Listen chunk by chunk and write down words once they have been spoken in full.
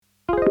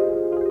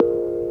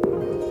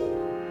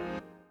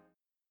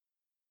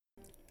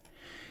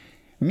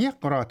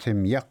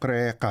ميقراتم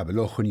يقرأ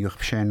قابلوخن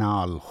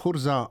يخبشنال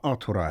خرزة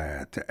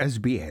أطرات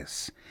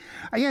SBS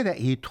أيادا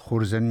إيت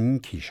خرزن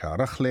كيشا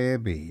رخلة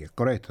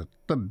بقرية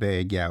الطب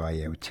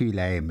جاوية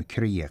وتيلة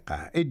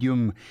مكريقة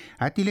إديوم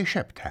عتيلة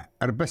شبتها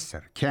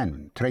أربسر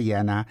كانون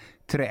تريانا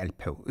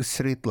تريالبو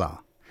إسريطلا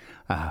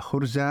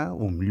خرزة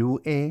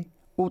وملوئة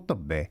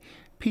وطبة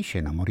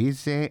بيشنا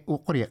مريزة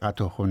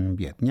وقريقاتوخن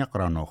بيت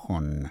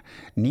نيقرانوخن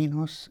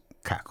نينوس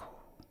كاكو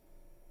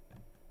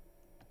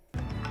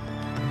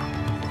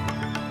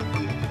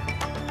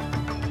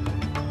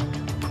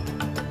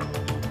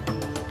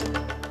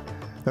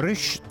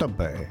رش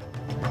طبي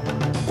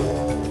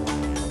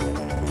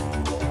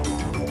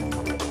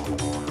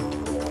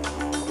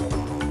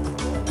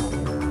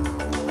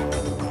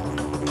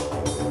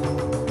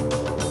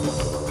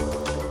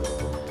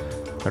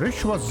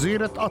رش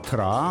وزيرة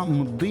أطرا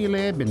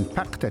مضيلة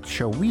بنفقتة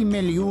شوي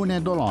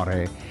مليون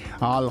دولار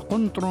على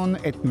قنطرون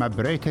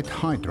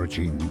اتمبريتة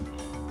هيدروجين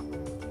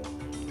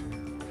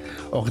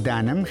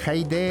أغدانم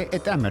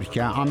خيدة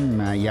أمريكا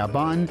عم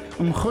يابان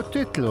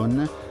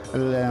مخططلون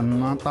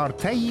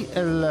المطارتي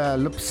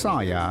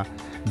البصايا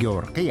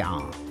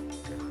جورقيعة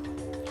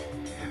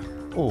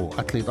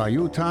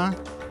أتليطايوتا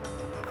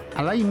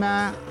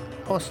عليما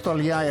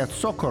أستراليا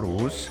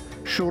سوكروس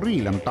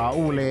شوريلم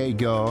طاولة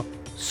جو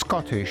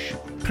سكوتيش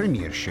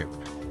بريميرشيب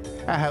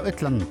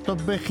إتلم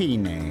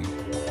طبخيني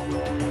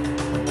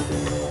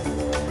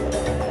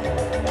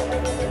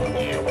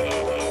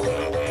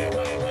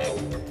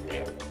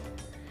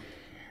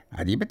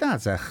هذه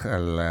بتازخ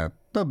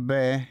الطب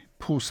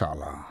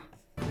بوصالة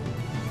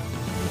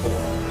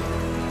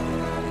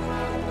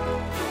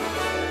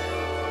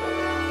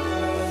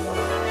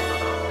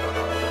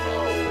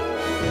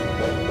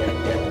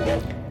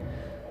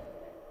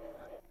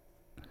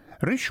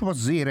رش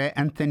وزيرة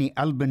أنتوني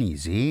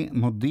ألبانيزي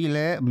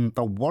مضيلة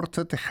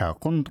مطورت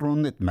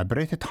قنطرون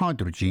مبريتة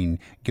هيدروجين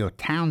جو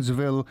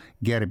تاونزفيل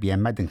جربيا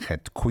مدنخة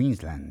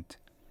كوينزلاند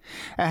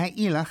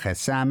إلى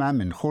خسامة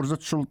من خرزة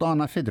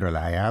سلطانة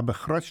فيدرالايا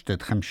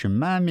بخرجت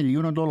 500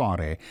 مليون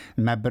دولار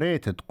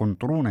مبريتة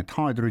قنطرونة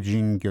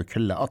هيدروجين جو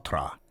كل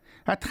أطرا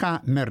أتخى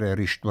مر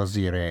رشت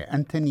وزيرة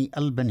أنتوني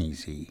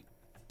ألبانيزي.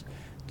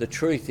 The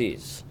truth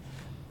is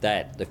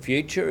that the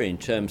future in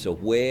terms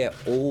of where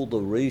all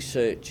the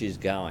research is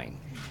going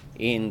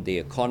in the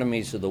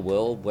economies of the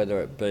world,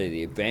 whether it be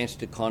the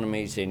advanced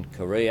economies in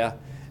Korea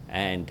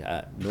and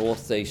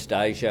Northeast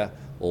Asia,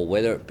 or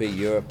whether it be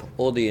Europe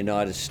or the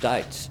United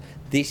States,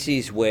 this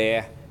is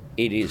where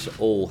it is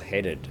all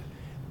headed.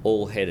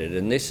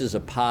 And this is a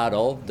part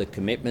of the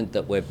commitment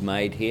that we've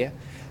made here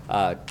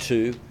to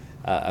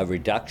a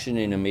reduction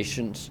in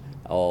emissions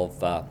of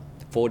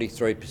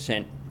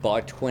 43% by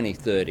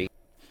 2030.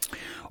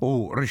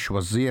 ورش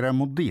وزيرة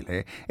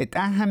مضيلة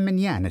اتأهم من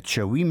يانة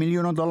شوي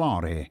مليون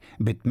دولار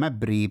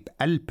بتمبري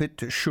بقلبة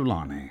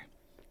شولانة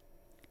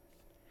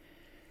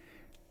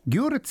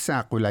جورة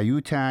ساقو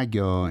لايوتا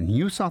جو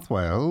نيو ساوث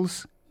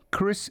ويلز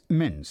كريس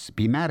مينس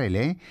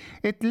بمارلة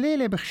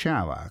اتليلة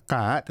بخشاوة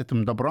قاعدة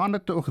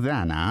مدبرانة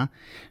أخذانا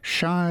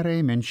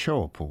شاري من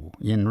شوبو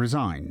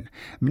ريزاين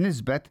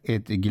بنسبة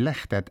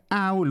اتجلختت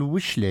أول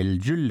وشلة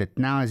الجلة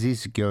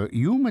نازيس جو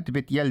يومت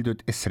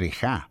بتيلدت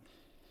إسريخا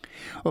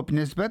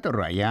وبنسبة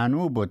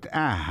الرأيانو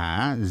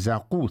بتآها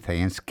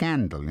زاقوثة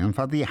سكاندل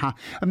فضيحة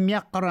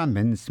ميقرة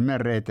من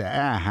سمرت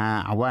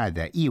آها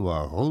عوادة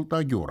إيوة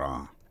غلطة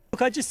جورا.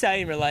 Look, I'd just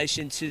say in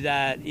relation to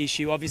that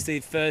issue, obviously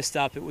first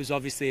up it was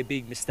obviously a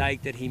big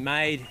mistake that he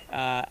made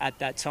at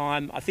that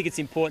time. I think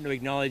it's important to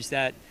acknowledge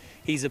that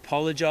he's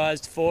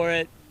apologised for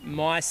it.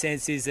 My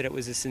sense is that it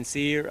was a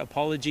sincere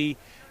apology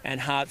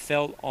and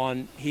heartfelt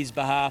on his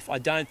behalf. I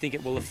don't think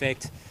it will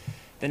affect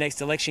the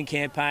next election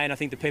campaign. I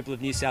think the people of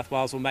New South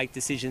Wales will make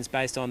decisions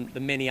based on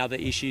the many other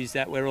issues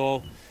that we're all,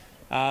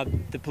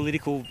 the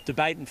political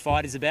debate and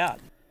fight is about.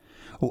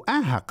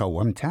 وآها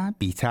قومتها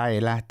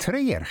بتايلة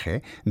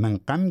تريرخة من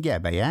قم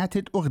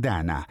جابيات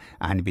أغدانا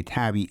عن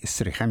بتهاوي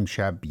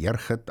إسرخمشة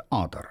بيرخت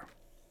آدر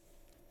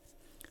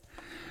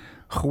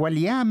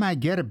خوالياما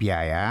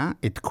جربيايا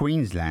ات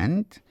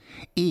كوينزلاند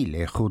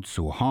إلي خود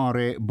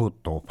سوهاري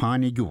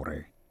بطوباني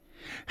جوري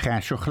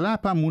خاشو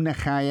خلابا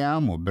منخايا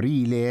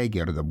مبريلة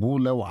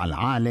جردبولة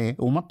وعلعالة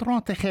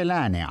ومطرات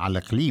خلانة على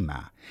قليمة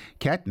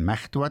كات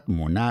مختوت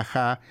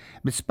مناخة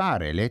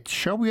بسبارلة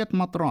شوية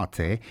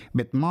مطراتة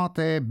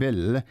بتماطة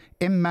بال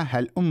إما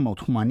هالأمة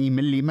 80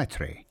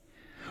 مليمتر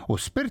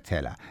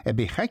وسبرتلا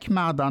بخك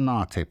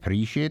معدنات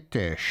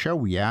بريشة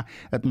شوية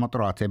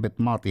مطراتة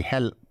بتماطي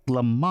هال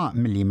 3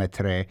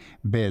 مليمتر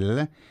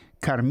بال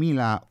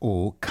كارميلا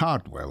و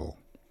كاردويل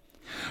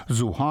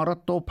زهار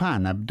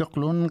الطوبانة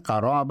بدقلن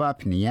قرابة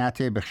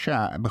بنياتي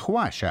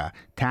بخواشة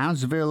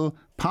تاونزفيل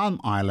بالم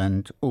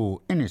آيلاند و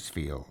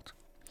إنسفيلد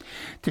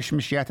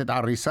تشمشيات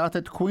عريسات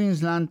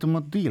كوينزلاند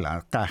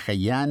مضيلة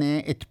قاخيانة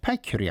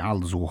اتبكري على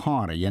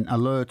الزهار ين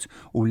ألوت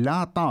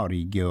ولا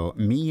طاري جو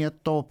 100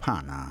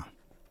 طوبانة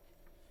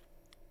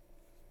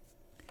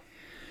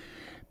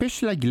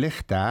بشلق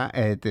لختا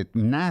ات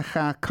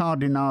مناخا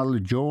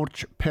كاردينال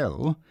جورج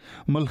بيل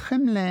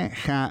ملخملة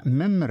خا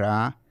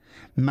ممرا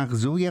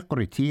مغزوية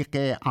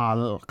قريتيقة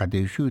على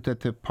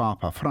قديشوتة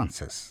بابا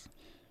فرانسيس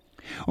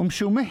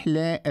ومشو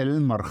محلة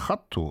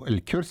المرخطو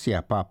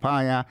الكرسية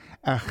بابايا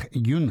أخ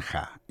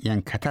ينخا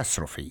ين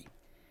كاتاستروفي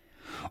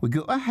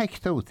وجو أهك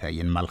توثا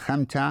ين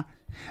ملخمتا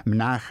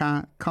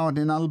مناخا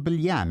كاردينال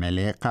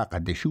بالياملة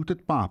قديشوتة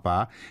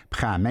بابا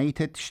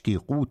بخاميتة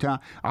تشتيقوتا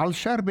على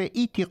شربة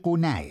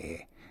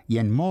إيتيقوناية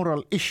ين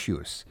moral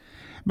issues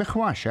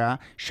بخواشا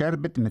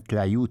شربت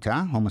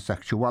مثلايوتا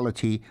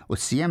homosexuality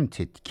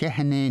وسيمتت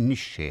كهنة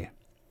نشي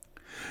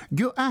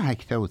جو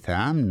أهك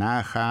توثا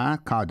مناخا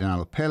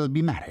كاردينال بيل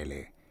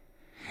بمهرلة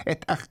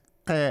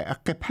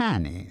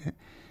أقباني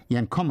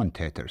ين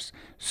commentators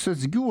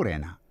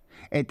سزجورنا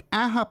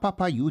آها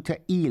بابا يوتا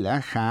إيلا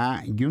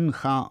خا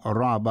ينخا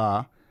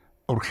رابا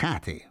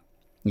أرخاتي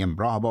ين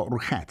رابا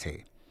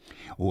أرخاتي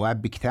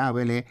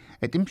وبكتاولة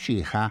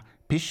امشيخا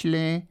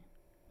بشلي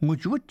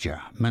مجوجة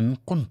من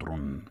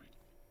قنطرن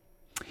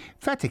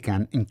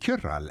فاتيكان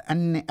انكرال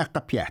أن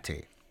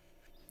أقبياتي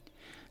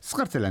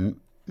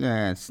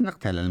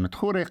سنقتل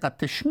المدخوري قد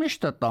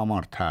تشمشت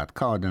الطامرت هاد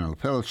كاردينال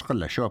بيلش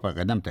قل شوبا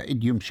قدمتا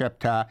إديوم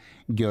شبتا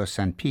جو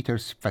سان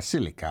بيترز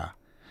فاسيليكا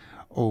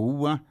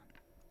و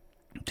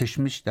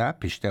تشمشتا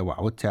بشتا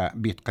وعوتا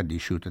بيت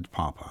قديشوتة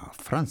بابا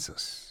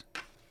فرانسيس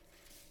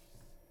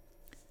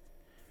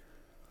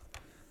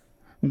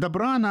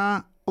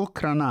دبرانا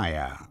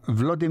أوكرانايا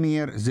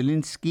فلوديمير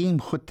زيلينسكي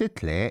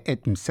مخططله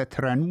ات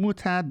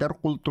مسترانوتا در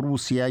قلت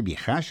روسيا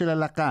بخاشل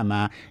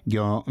لقامة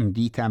جو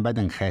مديتا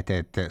بدن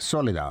خاتت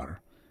سوليدار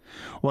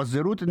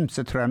وزروت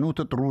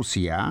مسترانوتا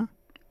روسيا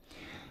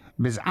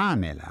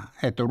بزعاملة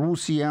ات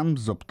روسيا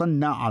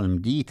مزبطنا على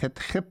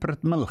مديتة خبرة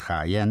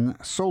ملخا ين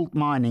سولت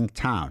ماينينج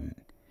تاون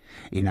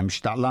إنا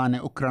مشتعلانة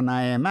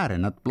أوكرانايا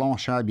مارنت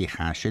بلانشا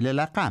بخاشل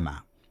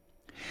لقامة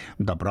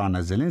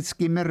دبرانا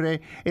زيلينسكي مرة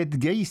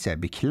اتجيسة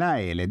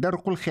بكلاية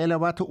لدرق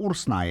الخيلوات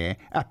أورسناية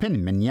أبن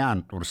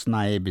منيان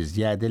أورسناية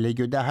بزيادة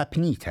لجدها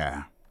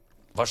بنيتا.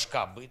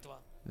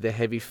 The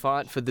heavy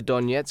fight for the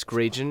Donetsk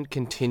region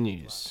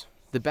continues.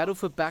 The battle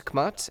for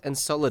Bakhmut and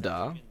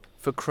Soledar,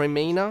 for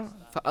Crimea,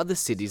 for other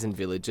cities and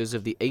villages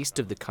of the east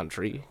of the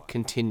country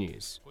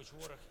continues.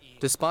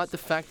 Despite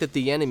the fact that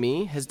the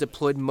enemy has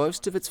deployed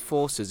most of its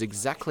forces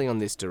exactly on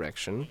this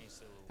direction,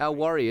 our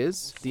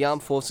warriors, the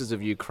armed forces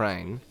of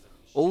Ukraine,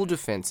 all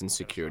defense and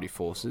security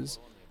forces,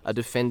 are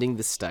defending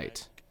the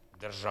state.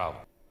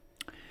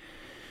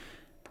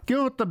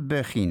 كيو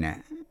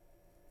طبخينا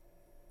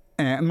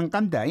من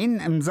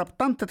قمدين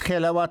مزبطنت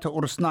خيلوات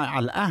أورسناي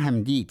على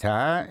الأهم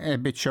ديتا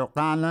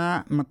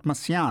بتشوقانا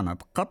متمسيانة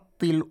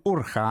قطي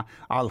الأرخة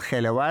على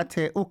الخيلوات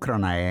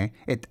أوكرانية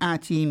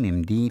اتآتي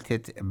من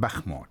ديتة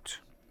بخموت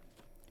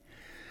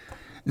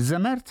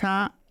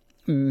زمرتا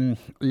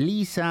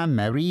ليسا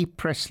ماري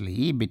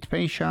بريسلي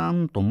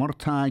بتبيشام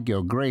طمرتا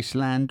جو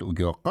غريسلاند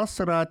وجو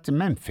قصرة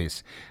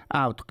منفس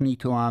أو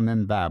تقنيتها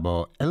من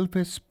بابو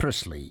إلفيس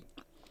بريسلي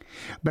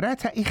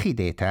براتا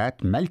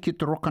إخيديتات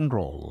ملكة روكن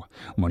رول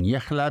من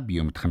يخلى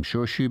بيوم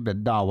تخمشوشي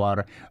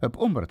بالداور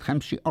بأمرة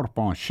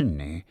 45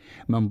 سنة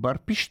من بر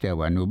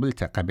بيشتوى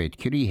نوبلتا قبيت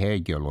كريها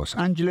جو لوس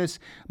أنجلس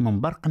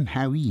من برقم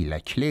هاويلة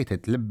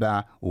كليتة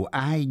لبا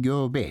وآي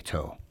جو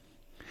بيتو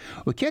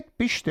وكانت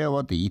بيشتا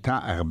وضيتا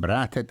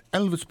أخبراتت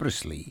إلفيس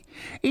بريسلي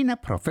إن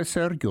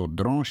بروفيسور جو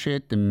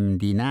درونشة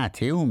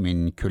مديناتي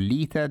ومن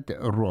كلية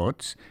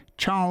روتس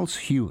تشارلز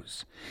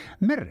هيوز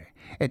مرة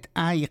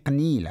اتآي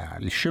قنيلة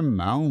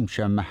لشمة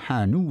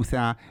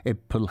ومشمحانوثة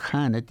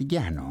ببلخانة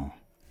جانو.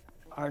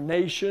 Our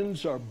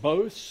nations are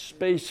both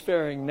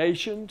spacefaring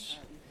nations,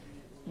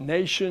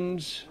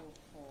 nations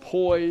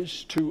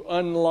poised to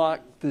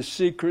unlock the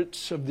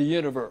secrets of the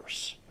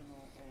universe.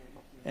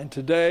 And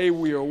today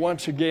we are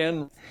once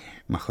again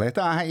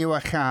مخلطة هاي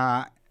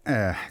وخا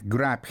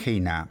قراب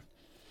خينا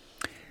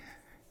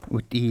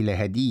وتقيلة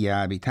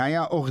هدية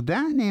بتايا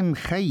أغدان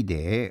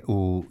مخيدة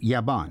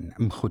ويابان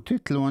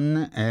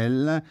مخططلون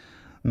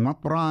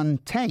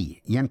المطران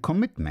تاي ين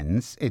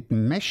كوميتمنتس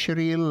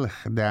اتمشري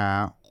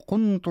الخدا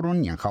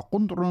قنطرن ينخا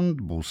قنطرن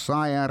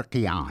بوصاير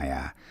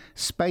قيايا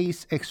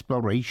Space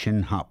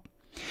Exploration Hub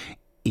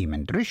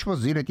إيمن درش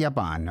وزيرة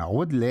يابان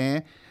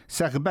عودلة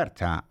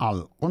سغبرتا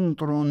على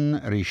قنطرن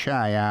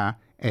رشايا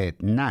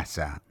ات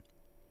ناسا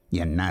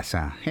ين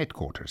ناسا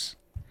هيدكوارترز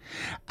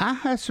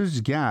آها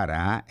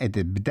سوزجارة ات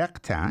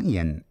بدقتا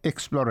ين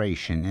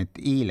exploration ات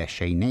إيلا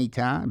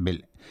شينيتا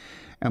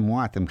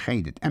بالأموات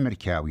مخيدة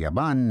أمريكا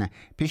ويابان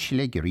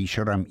بيشلق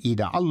ريشرم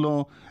إيدا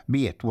الله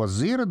بيت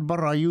وزيرة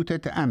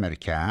برايوتة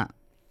أمريكا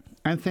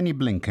أنثوني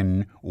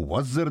بلينكن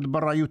ووزيرة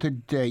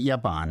برايوتة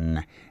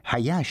يابان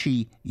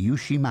هاياشي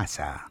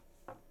يوشيماسا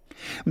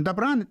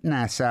مدبرانة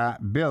ناسا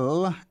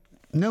بيل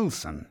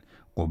نيلسون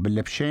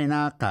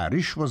وباللبشينا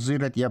قارش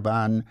وزيرة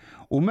يابان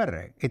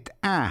ومرة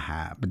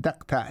اتآها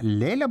بدقتا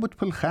ليلة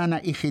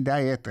بتبلخانة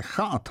إخداية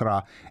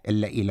خاطرة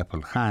إلا إلى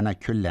بلخانة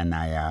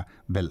كلنايا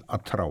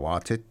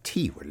بالأطروات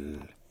التيول.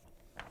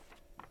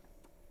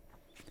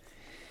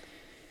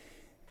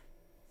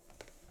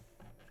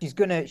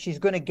 She's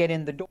gonna get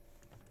in the door.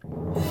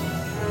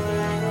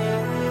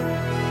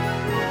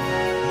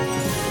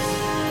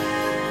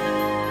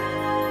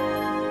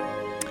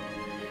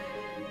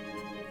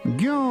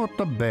 جو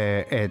طب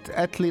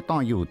اتلي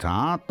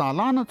طايوتا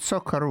طالانت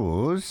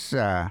سوكروز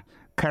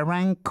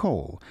كاران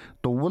كول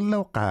طول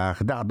له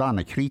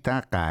خدعضان كريتا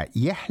قا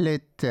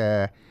يحلت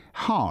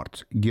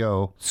هارت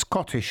جو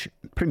سكوتش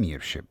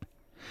بريميرشيب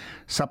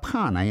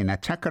سبخانا ينا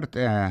تشكرت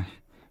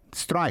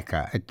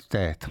سترايكا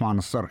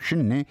تمانصر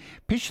شنة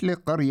بيش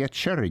لقرية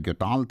شرق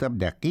تعالتا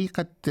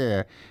بدقيقة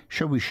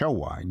شوي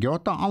شوا جو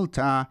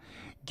تعالتا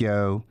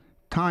جو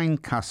تاين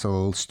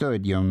كاسل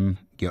ستاديوم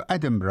جو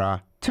أدنبرا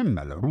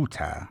تمل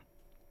روتا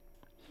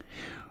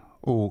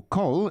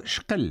وكل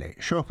شقلة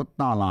شوف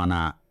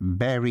الطالانة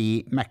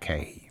باري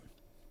ماكاي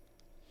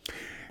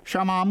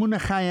شمعمون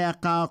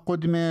خايقة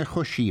قدم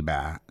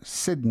خشيبة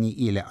سدني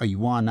إلى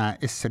أيوانا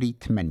إسري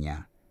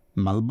 8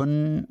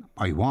 ملبن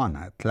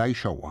أيوانا تلاي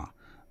شوا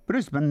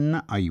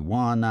بريسبن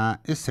أيوانا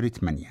إسري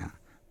 8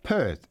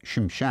 بيرث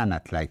شمشانة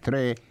تلاي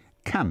 3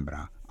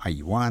 كامبرا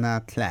أيوانا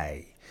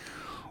تلاي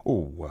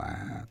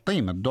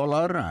وقيمة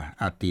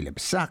 $1 أطيلة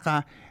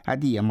بالساقة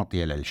هدية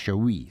مطية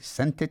للشوي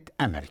سنتة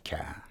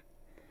أمريكا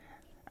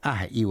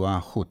إيوا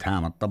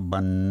ختام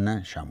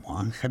الطبن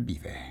شموان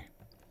خبيبة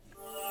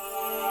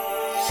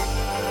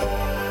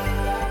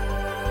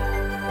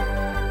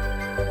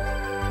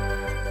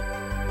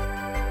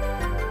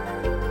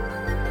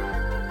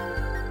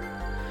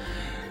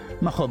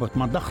مخوبة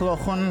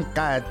مدخلوخن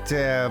قد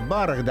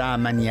بارغ دا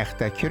من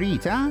يخت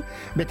كريتا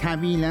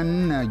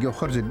بتهابيلا جو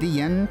خرز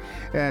الدين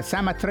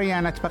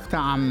سامتريا نتبقت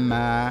عم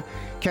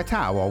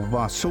كتاوة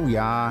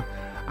وباسويا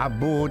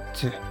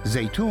عبوت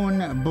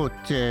زيتون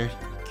بوت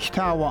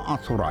كتاوة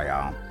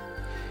أطرايا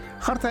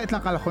خرطة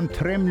إطلاق لخن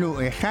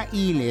ترملو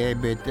خائلة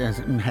بت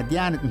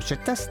مهديانة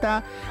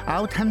مشتستا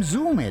أو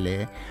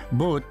تهمزومة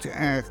بوت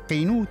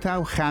قينوتا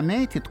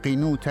وخامات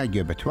قينوتا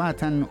جو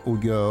بتواتا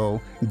وجو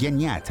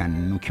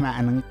جنياتا وكما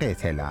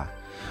أنقيتلا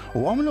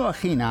وأملو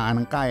أخينا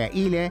أنقايا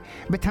إيلة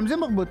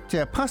بتهمزمق بوت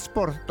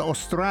باسبورت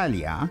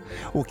أستراليا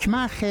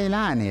وكما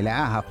خيلاني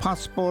لآها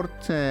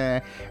باسبورت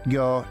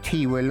جو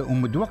تيول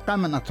ومدوقة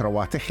من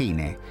أطروات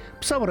خينة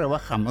بصور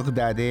وخم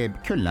إغدادي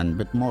بكلا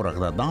بتمور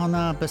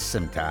إغدادانا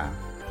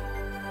بالسمتا